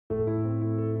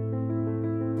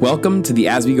Welcome to the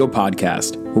As We Go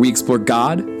podcast, where we explore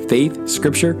God, faith,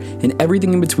 scripture, and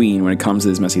everything in between when it comes to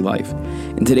this messy life.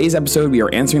 In today's episode, we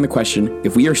are answering the question,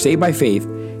 if we are saved by faith,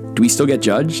 do we still get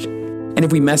judged? And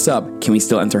if we mess up, can we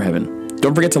still enter heaven?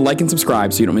 Don't forget to like and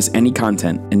subscribe so you don't miss any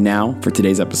content. And now for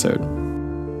today's episode.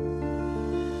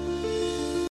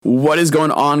 What is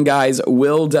going on, guys?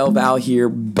 Will Del Val here,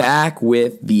 back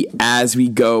with the As We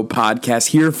Go podcast,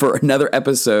 here for another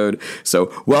episode.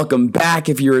 So welcome back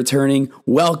if you're returning.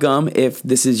 Welcome if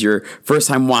this is your first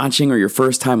time watching or your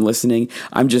first time listening.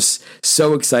 I'm just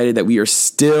so excited that we are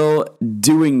still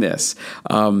doing this.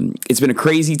 It's been a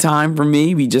crazy time for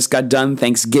me. We just got done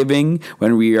Thanksgiving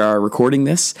when we are recording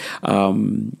this.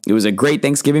 It was a great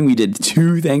Thanksgiving. We did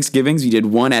 2 Thanksgivings. We did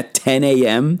one at 10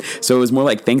 a.m. So it was more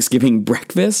like Thanksgiving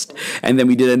breakfast. And then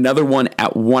we did another one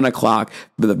at 1 o'clock.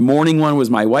 The morning one was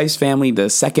my wife's family. The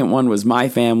second one was my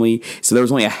family. So there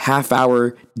was only a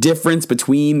half-hour difference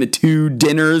between the 2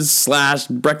 dinners /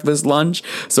 breakfast, lunch.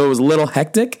 So it was a little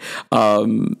hectic.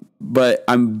 But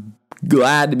I'm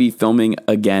glad to be filming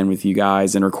again with you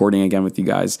guys and recording again with you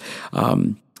guys.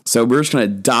 So we're just going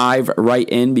to dive right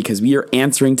in because we are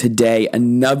answering today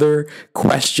another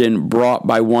question brought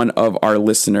by one of our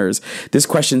listeners. This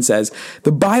question says,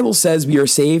 the Bible says we are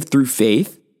saved through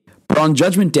faith, but on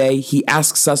Judgment Day, he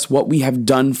asks us what we have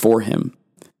done for him.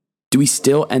 Do we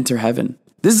still enter heaven?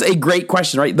 This is a great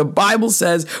question, right? The Bible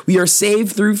says we are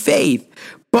saved through faith,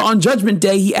 but on Judgment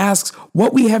Day, he asks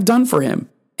what we have done for him.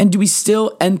 And do we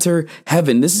still enter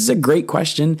heaven? This is a great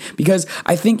question because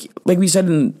I think, like we said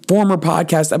in former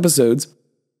podcast episodes,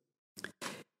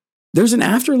 there's an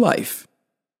afterlife.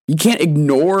 You can't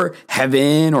ignore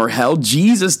heaven or hell.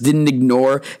 Jesus didn't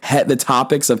ignore the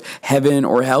topics of heaven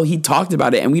or hell. He talked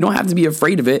about it, and we don't have to be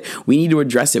afraid of it. We need to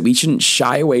address it. We shouldn't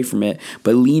shy away from it,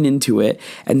 but lean into it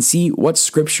and see what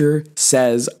Scripture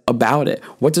says about it.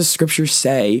 What does Scripture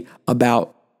say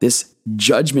about this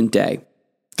judgment day?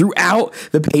 Throughout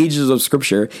the pages of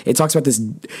Scripture, it talks about this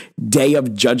day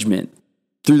of judgment.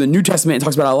 Through the New Testament, it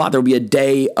talks about it a lot. There will be a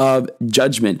day of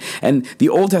judgment. And the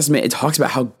Old Testament, it talks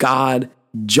about how God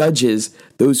judges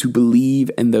those who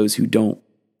believe and those who don't.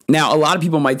 Now, a lot of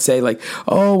people might say like,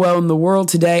 oh, well, in the world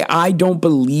today, I don't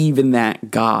believe in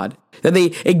that God. That they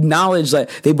acknowledge that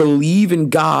they believe in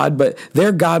God, but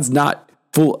their God's not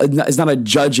is not a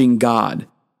judging God.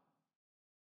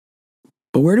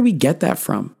 But where do we get that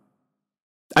from?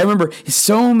 I remember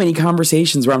so many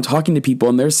conversations where I'm talking to people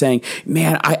and they're saying,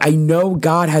 man, I know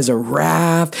God has a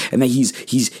wrath and that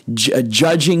he's a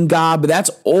judging God, but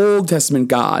that's Old Testament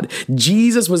God.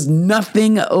 Jesus was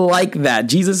nothing like that.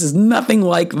 Jesus is nothing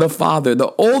like the Father.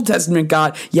 The Old Testament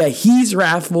God, yeah, he's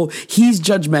wrathful, he's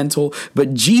judgmental,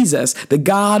 but Jesus, the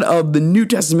God of the New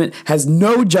Testament, has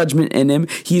no judgment in him.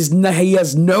 He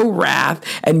has no wrath,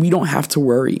 and we don't have to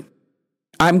worry.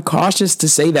 I'm cautious to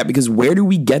say that because where do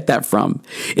we get that from?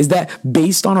 Is that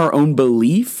based on our own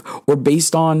belief or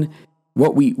based on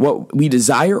what we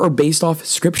desire or based off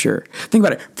Scripture? Think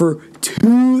about it. For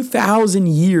 2,000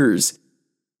 years,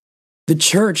 the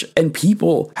church and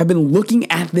people have been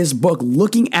looking at this book,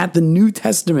 looking at the New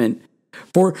Testament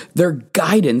for their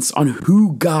guidance on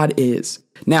who God is.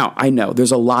 Now, I know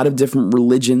there's a lot of different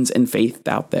religions and faiths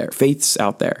out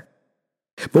there.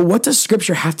 But what does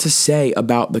Scripture have to say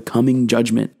about the coming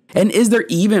judgment? And is there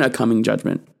even a coming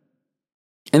judgment?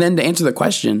 And then to answer the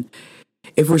question,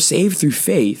 if we're saved through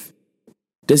faith,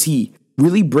 does he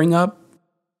really bring up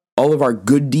all of our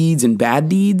good deeds and bad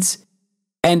deeds?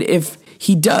 And if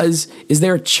he does, is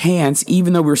there a chance,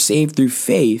 even though we're saved through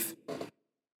faith,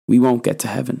 we won't get to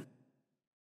heaven?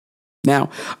 Now,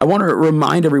 I want to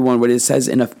remind everyone what it says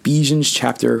in Ephesians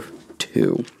chapter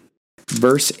 2,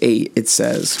 verse 8. It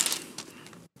says,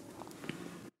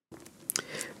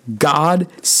 God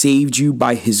saved you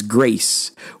by his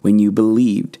grace when you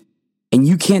believed. And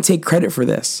you can't take credit for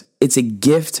this. It's a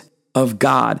gift of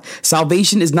God.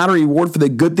 Salvation is not a reward for the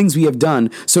good things we have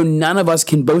done, so none of us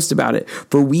can boast about it.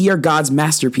 For we are God's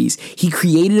masterpiece. He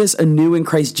created us anew in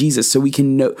Christ Jesus so we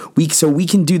can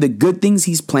do the good things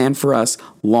he's planned for us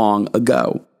long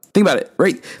ago. Think about it,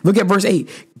 right? Look at verse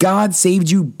 8. God saved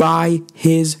you by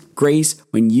his grace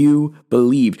when you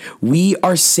believed. We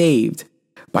are saved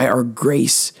by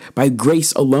grace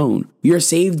alone. We are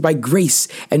saved by grace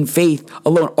and faith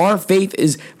alone. Our faith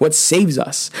is what saves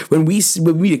us. When we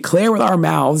declare with our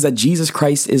mouths that Jesus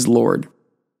Christ is Lord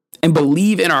and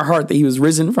believe in our heart that he was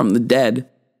risen from the dead,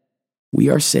 we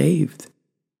are saved.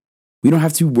 We don't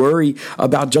have to worry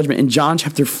about judgment. In John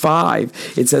chapter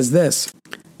 5, it says this,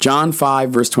 John 5,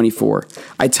 verse 24,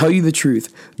 I tell you the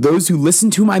truth, those who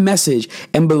listen to my message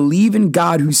and believe in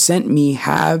God who sent me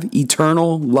have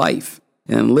eternal life.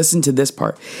 And listen to this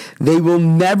part. They will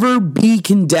never be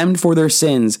condemned for their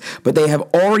sins, but they have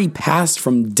already passed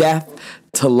from death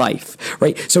to life,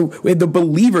 right? So with the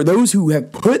believer, those who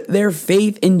have put their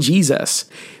faith in Jesus,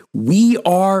 we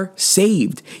are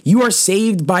saved. You are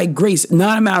saved by grace.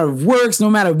 Not amount of works, no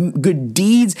amount of good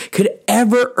deeds could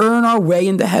ever earn our way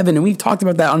into heaven. And we've talked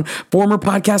about that on former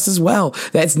podcasts as well,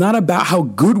 that it's not about how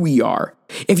good we are.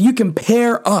 If you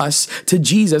compare us to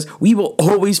Jesus, we will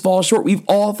always fall short. We've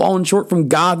all fallen short from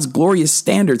God's glorious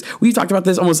standards. We've talked about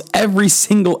this almost every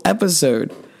single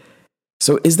episode.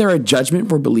 So is there a judgment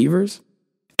for believers?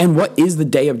 And what is the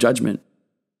day of judgment?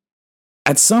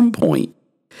 At some point,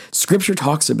 Scripture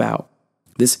talks about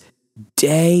this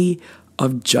day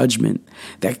of judgment,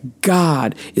 that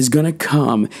God is going to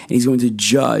come and he's going to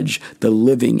judge the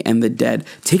living and the dead.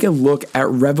 Take a look at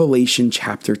Revelation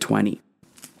chapter 20.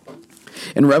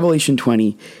 In Revelation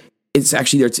 20,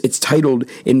 it's titled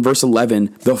in verse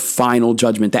 11, the final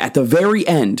judgment, that at the very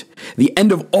end, the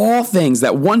end of all things,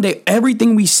 that one day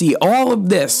everything we see, all of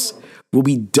this will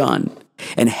be done.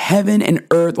 And heaven and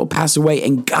earth will pass away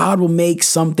and God will make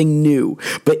something new.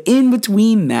 But in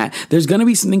between that, there's going to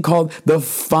be something called the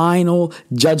final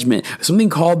judgment, something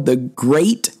called the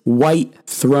great white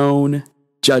throne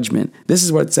judgment. This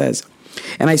is what it says.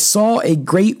 And I saw a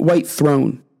great white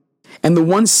throne and the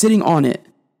one sitting on it.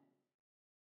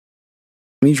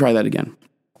 Let me try that again.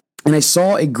 And I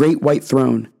saw a great white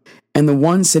throne and the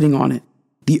one sitting on it.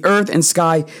 The earth and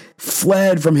sky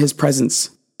fled from his presence,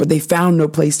 but they found no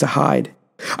place to hide.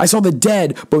 I saw the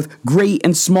dead, both great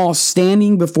and small,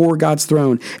 standing before God's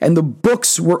throne, and the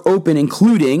books were open,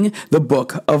 including the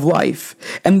book of life.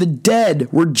 And the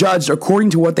dead were judged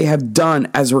according to what they have done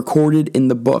as recorded in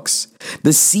the books.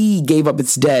 The sea gave up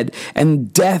its dead,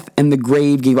 and death and the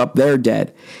grave gave up their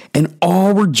dead. And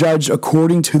all were judged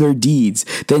according to their deeds.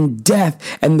 Then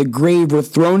death and the grave were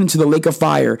thrown into the lake of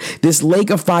fire. This lake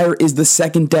of fire is the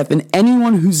second death, and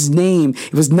anyone whose name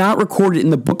was not recorded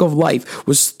in the book of life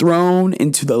was thrown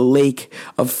into the lake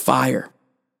of fire.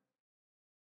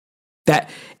 That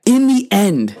in the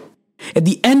end, at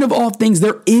the end of all things,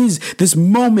 there is this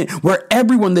moment where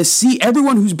everyone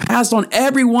who's passed on,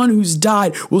 everyone who's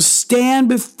died will stand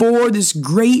before this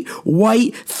great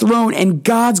white throne, and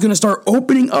God's going to start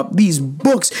opening up these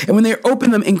books. And when they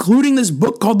open them, including this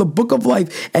book called the book of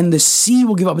life, and the sea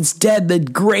will give up its dead, the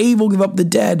grave will give up the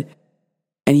dead,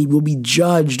 and he will be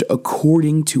judged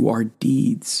according to our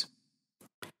deeds.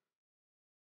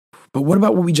 But what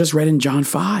about what we just read in John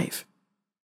 5?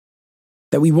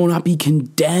 That we will not be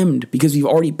condemned because we've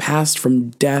already passed from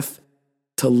death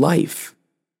to life.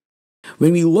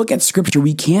 When we look at Scripture,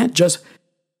 we can't just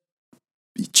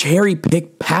cherry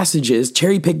pick passages,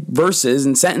 cherry pick verses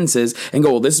and sentences and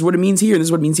go, well, this is what it means here, this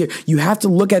is what it means here. You have to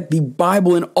look at the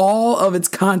Bible in all of its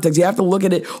context. You have to look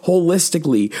at it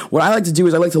holistically. What I like to do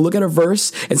is I like to look at a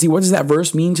verse and see, what does that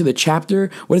verse mean to the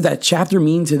chapter? What does that chapter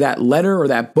mean to that letter or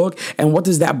that book? And what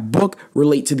does that book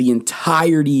relate to the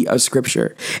entirety of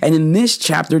Scripture? And in this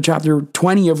chapter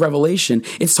 20 of Revelation,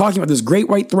 it's talking about this great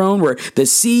white throne where the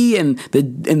sea and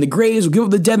the graves will give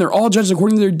up the dead, and they're all judged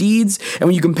according to their deeds. And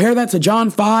when you compare that to John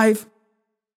 5,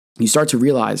 you start to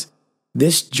realize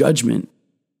this judgment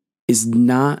is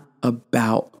not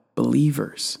about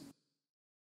believers.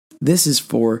 This is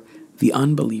for the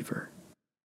unbeliever.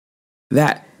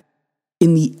 That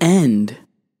in the end,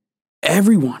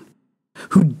 everyone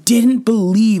who didn't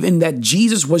believe in that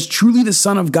Jesus was truly the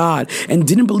Son of God and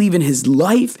didn't believe in his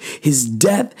life, his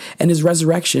death, and his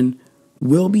resurrection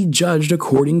will be judged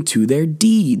according to their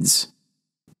deeds.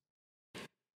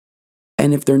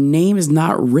 And if their name is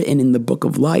not written in the book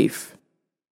of life,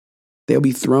 they'll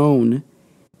be thrown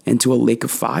into a lake of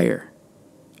fire,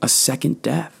 a second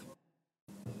death.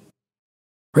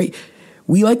 Right?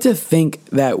 We like to think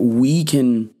that we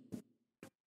can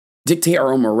dictate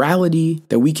our own morality,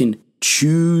 that we can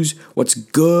choose what's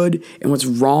good and what's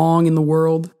wrong in the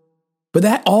world. But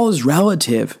that all is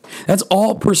relative. That's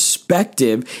all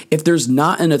perspective if there's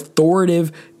not an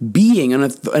authoritative being, an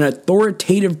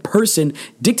authoritative person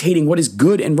dictating what is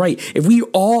good and right. If we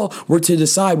all were to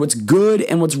decide what's good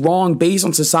and what's wrong based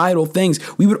on societal things,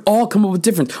 we would all come up with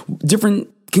different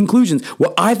conclusions.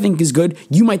 What I think is good,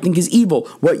 you might think is evil.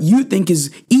 What you think is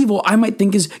evil, I might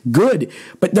think is good.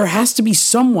 But there has to be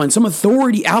someone, some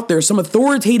authority out there, some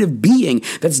authoritative being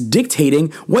that's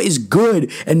dictating what is good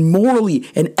and morally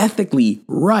and ethically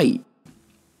right.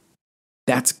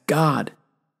 That's God.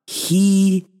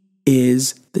 He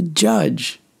is the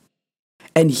judge.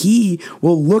 And he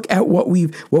will look at what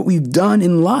we've done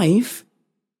in life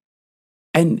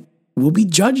and we'll be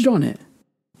judged on it.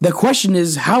 The question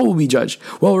is, how will we judge?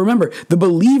 Well, remember, the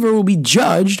believer will be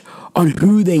judged on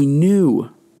who they knew,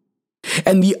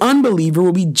 and the unbeliever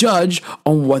will be judged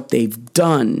on what they've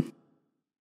done.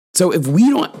 So if we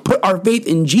don't put our faith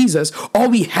in Jesus, all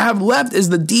we have left is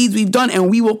the deeds we've done, and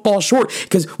we will fall short.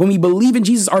 Because when we believe in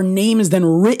Jesus, our name is then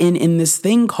written in this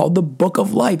thing called the book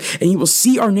of life. And you will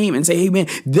see our name and say, hey man,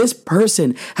 this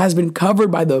person has been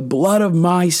covered by the blood of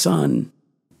my son.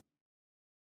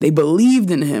 They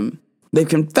believed in him. They've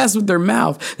confessed with their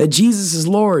mouth that Jesus is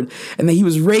Lord and that he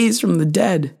was raised from the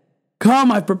dead.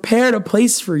 Come, I've prepared a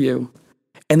place for you.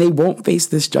 And they won't face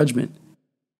this judgment.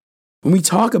 When we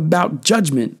talk about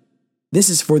judgment, this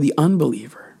is for the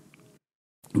unbeliever.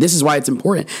 This is why it's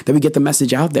important that we get the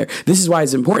message out there. This is why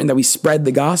it's important that we spread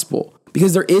the gospel,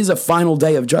 because there is a final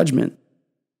day of judgment.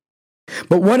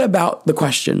 But what about the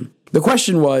question? The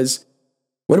question was,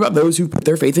 what about those who put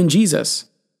their faith in Jesus?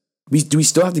 Do we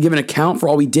still have to give an account for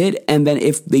all we did? And then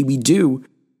if we do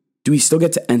we still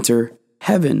get to enter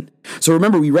heaven? So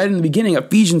remember, we read in the beginning,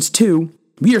 Ephesians 2,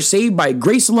 we are saved by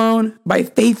grace alone, by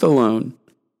faith alone.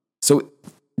 So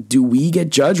do we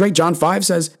get judged, right? John 5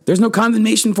 says there's no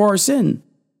condemnation for our sin.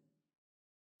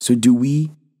 So do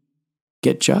we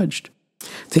get judged?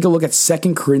 Take a look at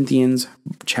 2 Corinthians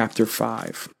chapter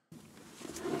 5,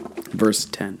 verse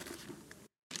 10.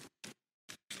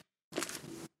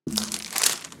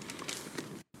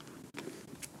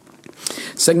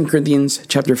 2 Corinthians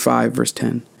chapter 5, verse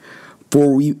 10.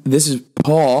 This is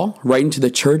Paul writing to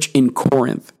the church in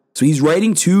Corinth. So he's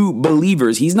writing to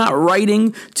believers. He's not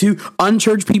writing to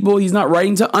unchurched people. He's not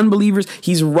writing to unbelievers.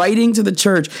 He's writing to the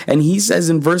church. And he says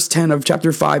in verse 10 of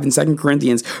chapter 5 in 2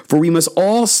 Corinthians, for we must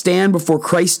all stand before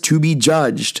Christ to be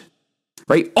judged.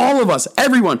 Right? All of us,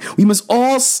 everyone, we must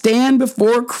all stand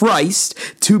before Christ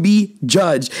to be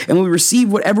judged. And we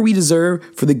receive whatever we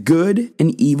deserve for the good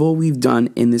and evil we've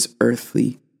done in this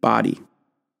earthly body.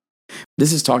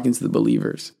 This is talking to the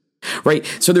believers, right?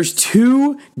 So there's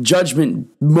two judgment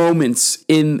moments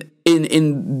in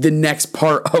the next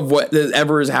part of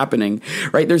whatever is happening,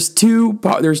 right? There's two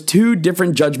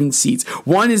different judgment seats.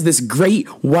 One is this great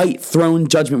white throne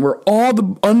judgment where all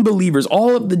the unbelievers,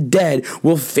 all of the dead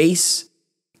will face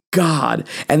God,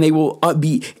 and they will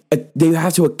they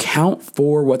have to account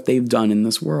for what they've done in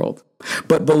this world.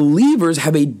 But believers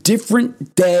have a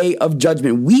different day of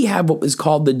judgment. We have what is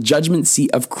called the judgment seat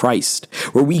of Christ,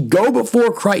 where we go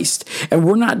before Christ, and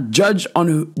we're not judged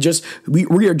on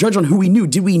we are judged on who we knew.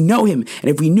 Did we know him? And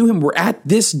if we knew him, we're at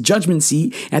this judgment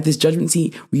seat. At this judgment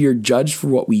seat, we are judged for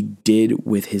what we did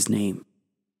with his name.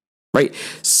 Right?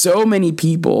 So many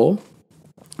people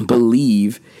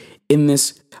believe in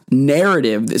this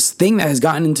narrative, this thing that has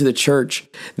gotten into the church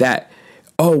that,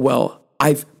 oh, well,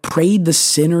 I've prayed the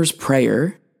sinner's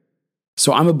prayer,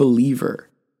 so I'm a believer.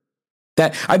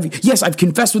 That I've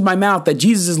confessed with my mouth that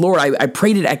Jesus is Lord. I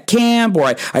prayed it at camp,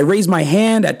 or I raised my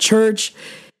hand at church.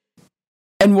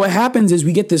 And what happens is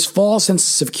we get this false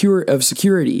sense of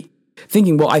security,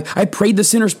 thinking, well, I prayed the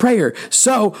sinner's prayer,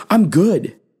 so I'm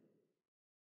good.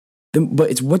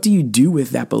 But it's, what do you do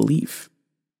with that belief?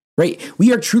 Right?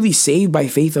 We are truly saved by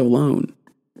faith alone.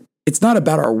 It's not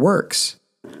about our works.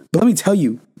 But let me tell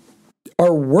you,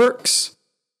 our works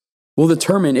will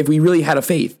determine if we really had a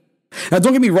faith. Now,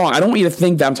 don't get me wrong. I don't want you to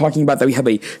think that I'm talking about that we have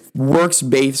a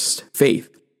works-based faith,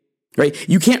 right?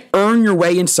 You can't earn your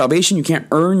way into salvation. You can't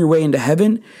earn your way into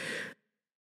heaven.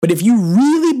 But if you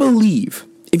really believe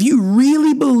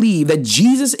that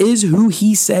Jesus is who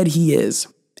he said he is,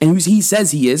 and who he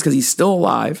says he is, because he's still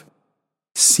alive,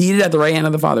 seated at the right hand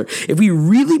of the Father. If we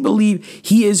really believe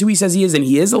he is who he says he is, and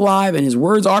he is alive, and his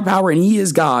words are power, and he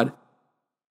is God,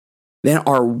 then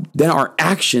our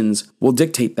actions will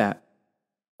dictate that.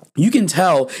 You can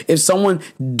tell if someone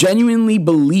genuinely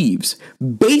believes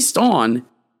based on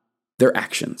their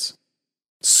actions.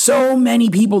 So many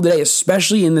people today,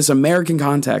 especially in this American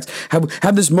context,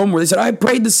 have this moment where they said, I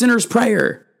prayed the sinner's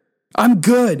prayer. I'm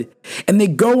good. And they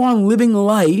go on living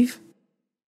life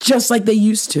just like they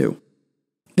used to.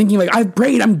 Thinking like, I've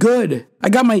prayed, I'm good. I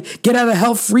got my get out of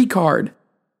hell free card.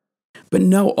 But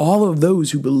no, all of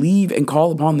those who believe and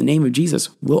call upon the name of Jesus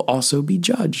will also be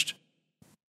judged.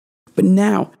 But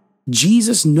now,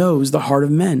 Jesus knows the heart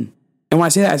of men. And when I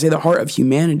say that, I say the heart of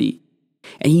humanity.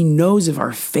 And he knows if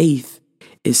our faith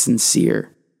is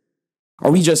sincere.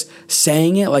 Are we just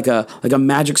saying it like a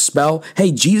magic spell?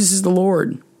 Hey, Jesus is the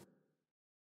Lord.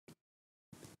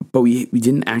 But we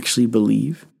didn't actually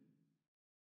believe.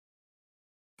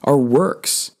 Our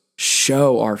works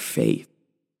show our faith.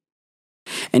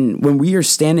 And when we are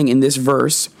standing in this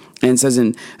verse And it says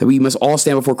that we must all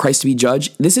stand before Christ to be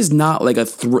judged. This is not like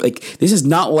this is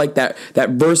not like that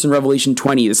verse in Revelation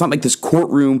 20. It's not like this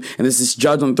courtroom and there's this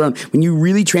judge on the throne. When you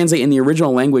really translate in the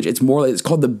original language, it's more like, it's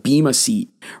called the bema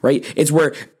seat, right? It's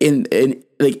where in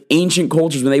like ancient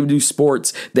cultures, when they would do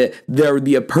sports, that there would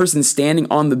be a person standing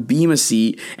on the bema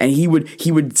seat, and he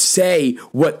would say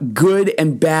what good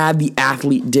and bad the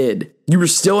athlete did. You were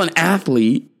still an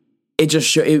athlete. It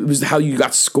was how you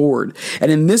got scored.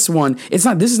 And in this one, this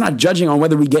is not judging on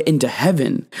whether we get into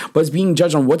heaven, but it's being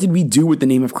judged on what did we do with the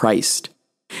name of Christ?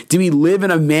 Did we live in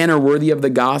a manner worthy of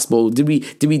the gospel? Did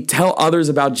we tell others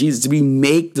about Jesus? Did we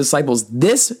make disciples?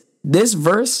 This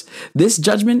verse, this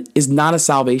judgment is not a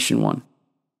salvation one.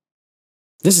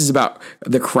 This is about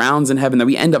the crowns in heaven that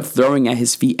we end up throwing at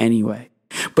his feet anyway.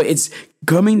 But it's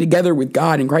coming together with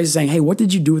God, and Christ is saying, hey, what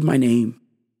did you do with my name?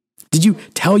 Did you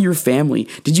tell your family?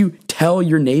 Did you tell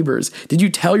your neighbors? Did you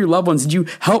tell your loved ones? Did you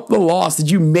help the lost?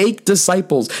 Did you make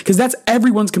disciples? Because that's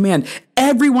everyone's command.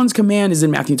 Everyone's command is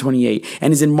in Matthew 28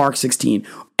 and is in Mark 16.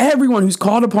 Everyone who's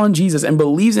called upon Jesus and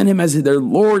believes in him as their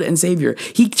Lord and Savior,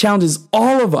 he challenges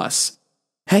all of us.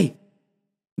 Hey,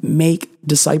 make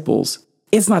disciples.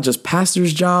 It's not just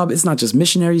pastors' job. It's not just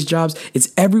missionaries' jobs.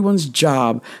 It's everyone's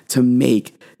job to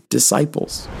make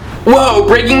disciples. Whoa,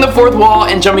 breaking the fourth wall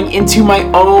and jumping into my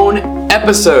own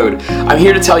episode. I'm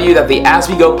here to tell you that the As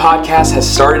We Go podcast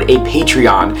has started a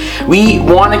Patreon. We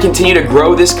want to continue to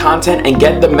grow this content and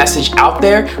get the message out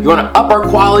there. We want to up our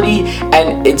quality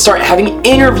and start having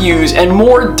interviews and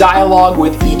more dialogue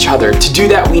with each other. To do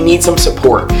that, we need some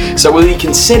support. So will you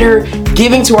consider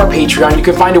giving to our Patreon? You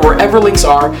can find it wherever links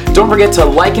are. Don't forget to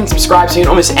like and subscribe so you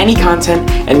don't miss any content.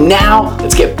 And now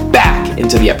let's get back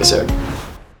into the episode.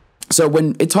 So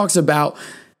when it talks about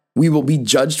we will be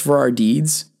judged for our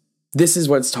deeds, this is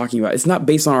what it's talking about. It's not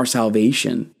based on our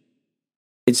salvation.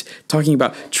 It's talking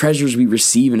about treasures we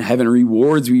receive in heaven,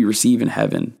 rewards we receive in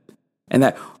heaven, and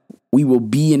that we will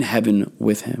be in heaven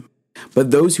with him.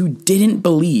 But those who didn't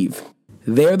believe,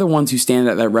 they're the ones who stand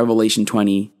at that Revelation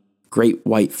 20 great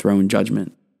white throne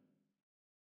judgment.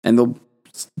 And the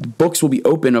books will be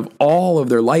open of all of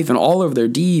their life and all of their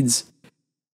deeds.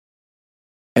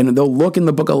 And they'll look in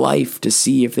the book of life to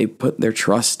see if they put their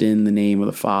trust in the name of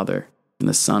the Father and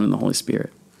the Son and the Holy Spirit.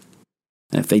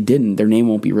 And if they didn't, their name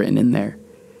won't be written in there.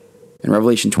 And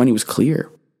Revelation 20 was clear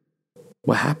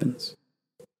what happens.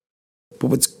 But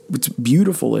what's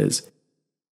beautiful is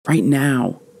right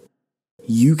now,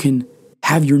 you can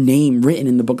have your name written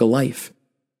in the book of life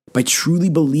by truly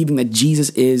believing that Jesus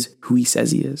is who he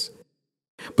says he is.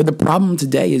 But the problem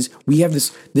today is we have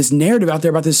this narrative out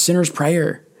there about this sinner's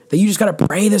prayer, that you just got to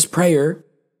pray this prayer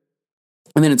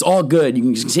and then it's all good. You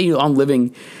can just continue on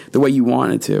living the way you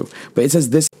wanted to. But it says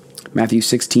this, Matthew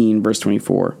 16, verse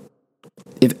 24.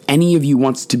 If any of you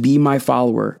wants to be my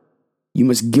follower, you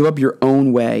must give up your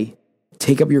own way,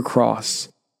 take up your cross,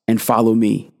 and follow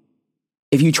me.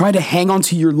 If you try to hang on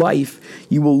to your life,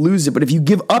 you will lose it. But if you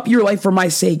give up your life for my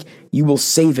sake, you will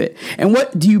save it. And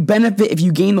what do you benefit if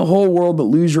you gain the whole world but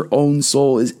lose your own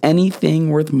soul? Is anything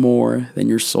worth more than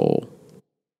your soul?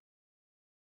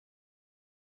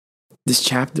 This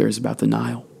chapter is about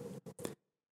denial.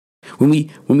 When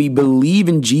we believe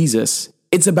in Jesus,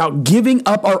 it's about giving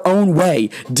up our own way,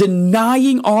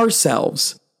 denying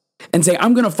ourselves, and saying,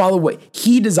 I'm going to follow what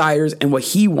he desires and what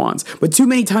he wants. But too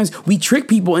many times we trick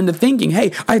people into thinking,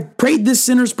 hey, I prayed this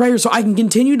sinner's prayer so I can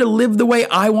continue to live the way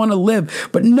I want to live.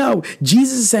 But no,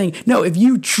 Jesus is saying, no, if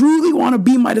you truly want to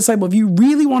be my disciple, if you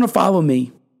really want to follow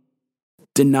me,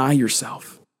 deny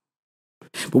yourself.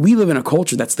 But we live in a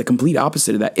culture that's the complete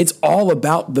opposite of that. It's all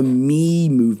about the me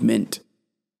movement,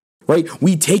 right?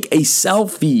 We take a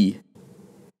selfie.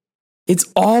 It's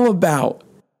all about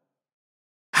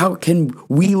how can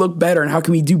we look better and how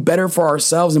can we do better for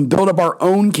ourselves and build up our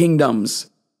own kingdoms.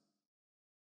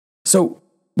 So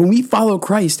when we follow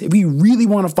Christ, if we really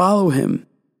want to follow him,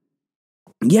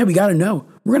 yeah, we got to know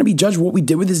we're going to be judged for what we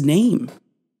did with his name.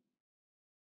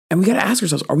 And we got to ask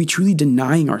ourselves, are we truly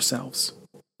denying ourselves?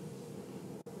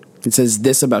 It says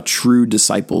this about true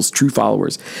disciples, true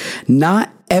followers.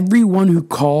 Not everyone who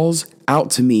calls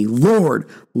out to me, Lord,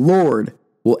 Lord,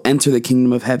 will enter the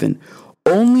kingdom of heaven.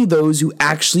 Only those who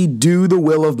actually do the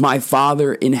will of my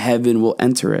Father in heaven will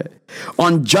enter it.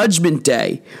 On judgment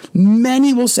day,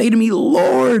 many will say to me,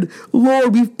 Lord,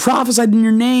 Lord, we've prophesied in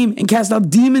your name and cast out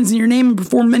demons in your name and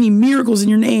performed many miracles in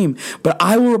your name. But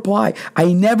I will reply,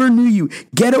 I never knew you.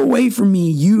 Get away from me,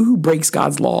 you who breaks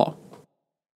God's law.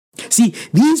 See,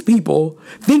 these people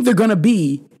think they're going to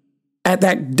be at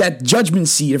that judgment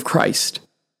seat of Christ.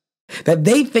 That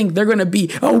they think they're going to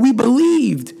be, oh, we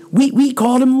believed. We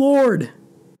called him Lord.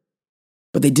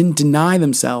 but they didn't deny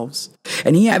themselves.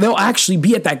 And they'll actually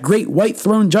be at that great white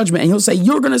throne judgment. And he'll say,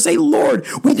 you're going to say, Lord,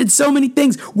 we did so many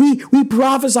things. We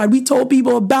prophesied. We told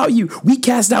people about you. We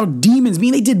cast out demons,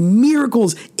 meaning they did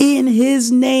miracles in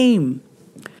his name.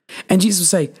 And Jesus will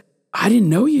say, I didn't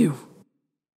know you.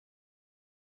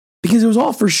 Because it was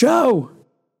all for show.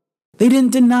 They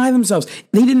didn't deny themselves.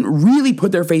 They didn't really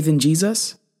put their faith in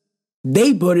Jesus.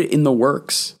 They put it in the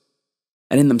works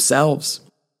and in themselves.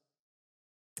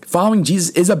 Following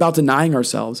Jesus is about denying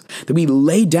ourselves, that we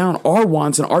lay down our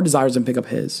wants and our desires and pick up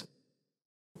his.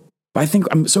 But I think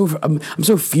I'm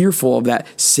so fearful of that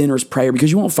sinner's prayer,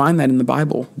 because you won't find that in the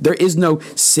Bible. There is no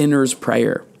sinner's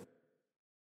prayer.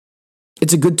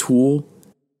 It's a good tool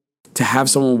to have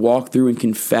someone walk through and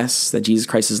confess that Jesus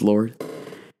Christ is Lord.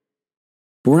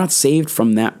 But we're not saved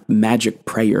from that magic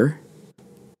prayer.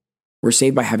 We're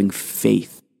saved by having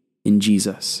faith in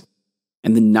Jesus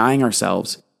and denying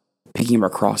ourselves, picking up our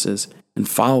crosses and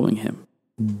following him,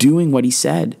 doing what he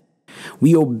said.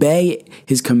 We obey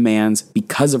his commands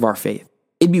because of our faith.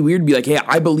 It'd be weird to be like, hey,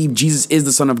 I believe Jesus is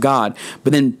the Son of God,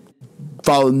 but then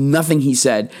follow nothing he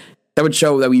said. That would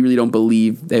show that we really don't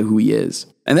believe that who he is.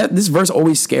 And this verse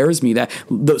always scares me, that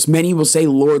those many will say,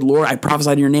 Lord, Lord, I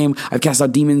prophesied in your name. I've cast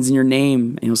out demons in your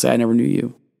name. And he'll say, I never knew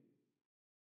you.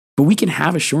 But we can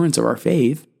have assurance of our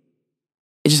faith.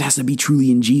 It just has to be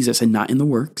truly in Jesus and not in the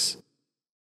works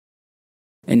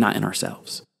and not in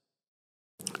ourselves.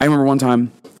 I remember one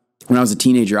time when I was a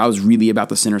teenager, I was really about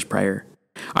the sinner's prayer.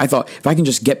 I thought if I can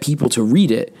just get people to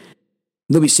read it,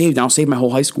 they'll be saved, and I'll save my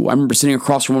whole high school. I remember sitting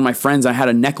across from one of my friends. I had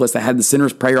a necklace that had the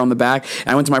sinner's prayer on the back. And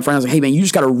I went to my friend. I was like, hey, man, you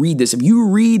just got to read this. If you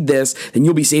read this, then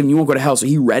you'll be saved and you won't go to hell. So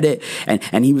he read it,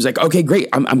 and he was like, okay, great.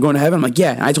 I'm going to heaven. I'm like,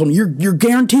 yeah. And I told him, you're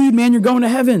guaranteed, man. You're going to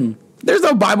heaven. There's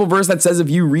no Bible verse that says if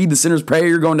you read the sinner's prayer,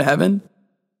 you're going to heaven.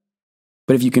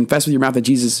 But if you confess with your mouth that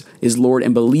Jesus is Lord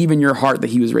and believe in your heart that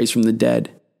he was raised from the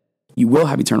dead, you will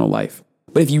have eternal life.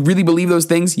 But if you really believe those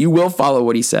things, you will follow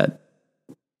what he said.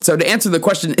 So to answer the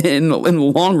question in the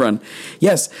long run,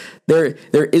 yes, there's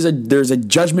a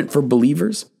judgment for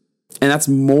believers, and that's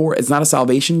more. It's not a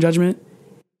salvation judgment.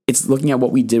 It's looking at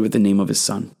what we did with the name of his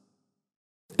son,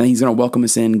 and he's going to welcome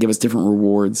us in, give us different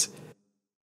rewards,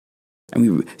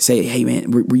 and we say, "Hey,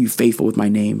 man, were you faithful with my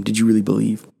name? Did you really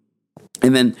believe?"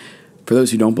 And then for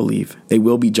those who don't believe, they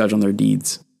will be judged on their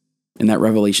deeds in that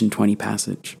Revelation 20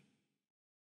 passage.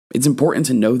 It's important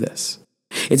to know this.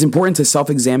 It's important to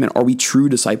self-examine. Are we true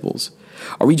disciples?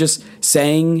 Are we just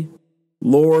saying,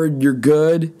 Lord, you're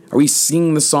good? Are we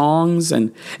singing the songs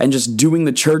and just doing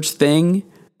the church thing,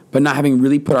 but not having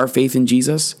really put our faith in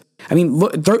Jesus? I mean,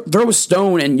 look, throw a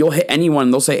stone and you'll hit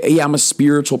anyone. They'll say, yeah, I'm a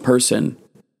spiritual person.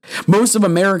 Most of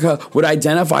America would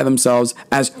identify themselves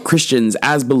as Christians,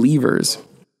 as believers.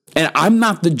 And I'm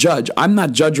not the judge. I'm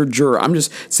not judge or juror. I'm just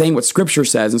saying what Scripture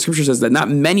says. And Scripture says that not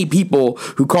many people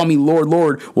who call me Lord,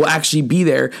 Lord will actually be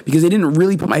there because they didn't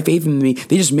really put my faith in me.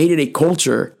 They just made it a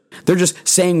culture. They're just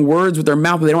saying words with their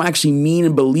mouth, but they don't actually mean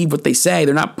and believe what they say.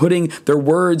 They're not putting their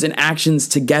words and actions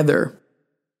together.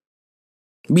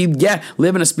 We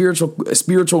live in a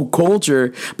spiritual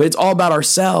culture, but it's all about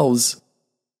ourselves,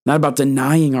 not about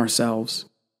denying ourselves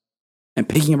and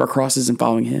picking up our crosses and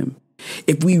following him.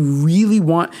 If we really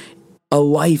want a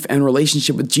life and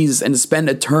relationship with Jesus and to spend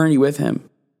eternity with him,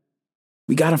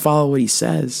 we got to follow what he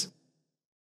says.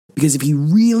 Because if he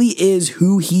really is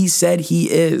who he said he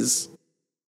is,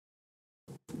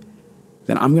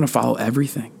 then I'm going to follow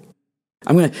everything.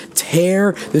 I'm going to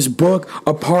tear this book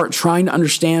apart, trying to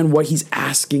understand what he's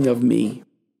asking of me.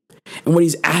 And what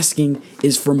he's asking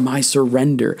is for my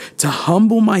surrender, to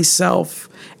humble myself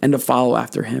and to follow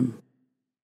after him.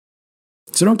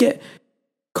 So don't get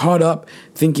caught up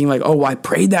thinking like, oh, I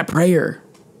prayed that prayer.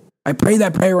 I prayed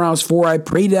that prayer when I was 4. I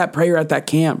prayed that prayer at that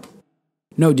camp.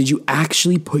 No, did you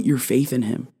actually put your faith in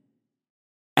him?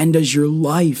 And does your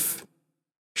life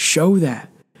show that?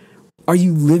 Are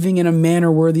you living in a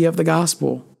manner worthy of the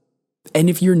gospel? And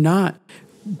if you're not,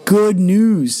 good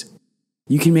news.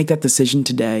 You can make that decision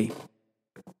today.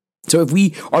 So if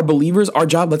we are believers, our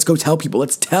job, let's go tell people.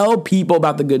 Let's tell people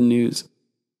about the good news.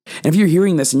 And if you're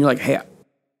hearing this and you're like, hey,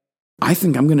 I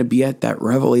think I'm going to be at that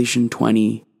Revelation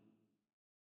 20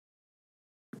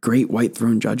 great white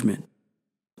throne judgment.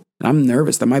 And I'm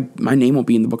nervous that my name won't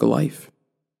be in the book of life.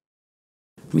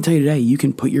 Let me tell you today, you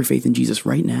can put your faith in Jesus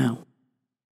right now.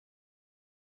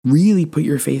 Really put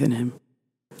your faith in him.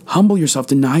 Humble yourself,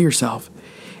 deny yourself,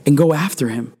 and go after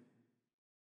him.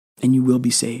 And you will be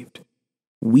saved.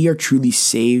 We are truly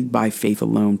saved by faith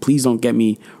alone. Please don't get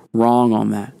me wrong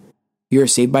on that. We are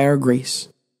saved by our grace.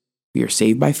 We are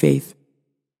saved by faith.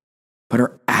 But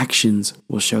our actions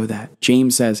will show that.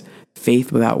 James says,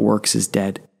 faith without works is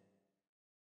dead.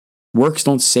 Works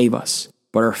don't save us,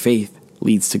 but our faith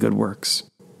leads to good works.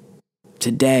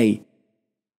 Today,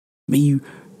 may you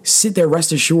sit there,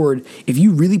 rest assured, if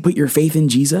you really put your faith in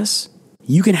Jesus,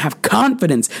 you can have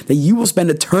confidence that you will spend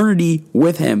eternity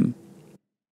with him.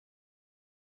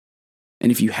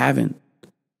 And if you haven't,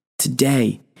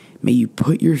 today, may you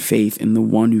put your faith in the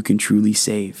one who can truly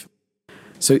save.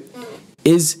 So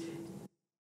is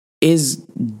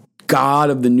God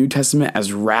of the New Testament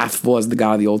as wrathful as the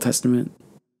God of the Old Testament?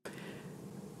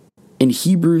 In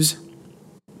Hebrews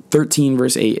 13,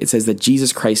 verse 8, it says that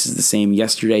Jesus Christ is the same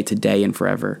yesterday, today, and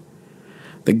forever.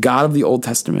 The God of the Old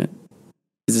Testament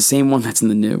is the same one that's in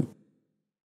the New.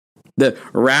 The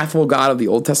wrathful God of the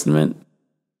Old Testament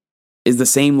is the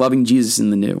same loving Jesus in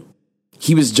the New.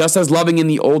 He was just as loving in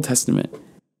the Old Testament.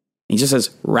 He's just as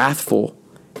wrathful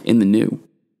in the New.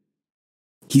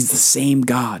 He's the same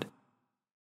God.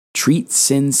 Treat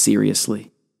sin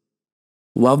seriously.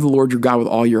 Love the Lord your God with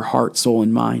all your heart, soul,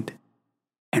 and mind.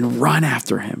 And run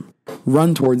after him.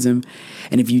 Run towards him.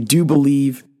 And if you do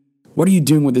believe, what are you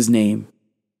doing with his name?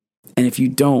 And if you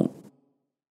don't,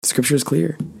 Scripture is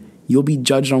clear. You'll be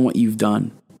judged on what you've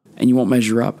done, and you won't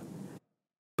measure up.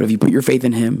 But if you put your faith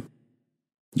in him,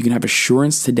 you can have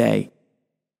assurance today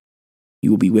you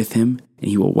will be with him, and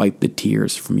he will wipe the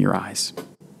tears from your eyes.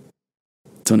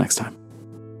 Until next time.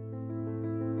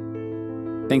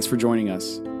 Thanks for joining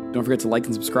us. Don't forget to like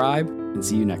and subscribe, and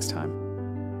see you next time.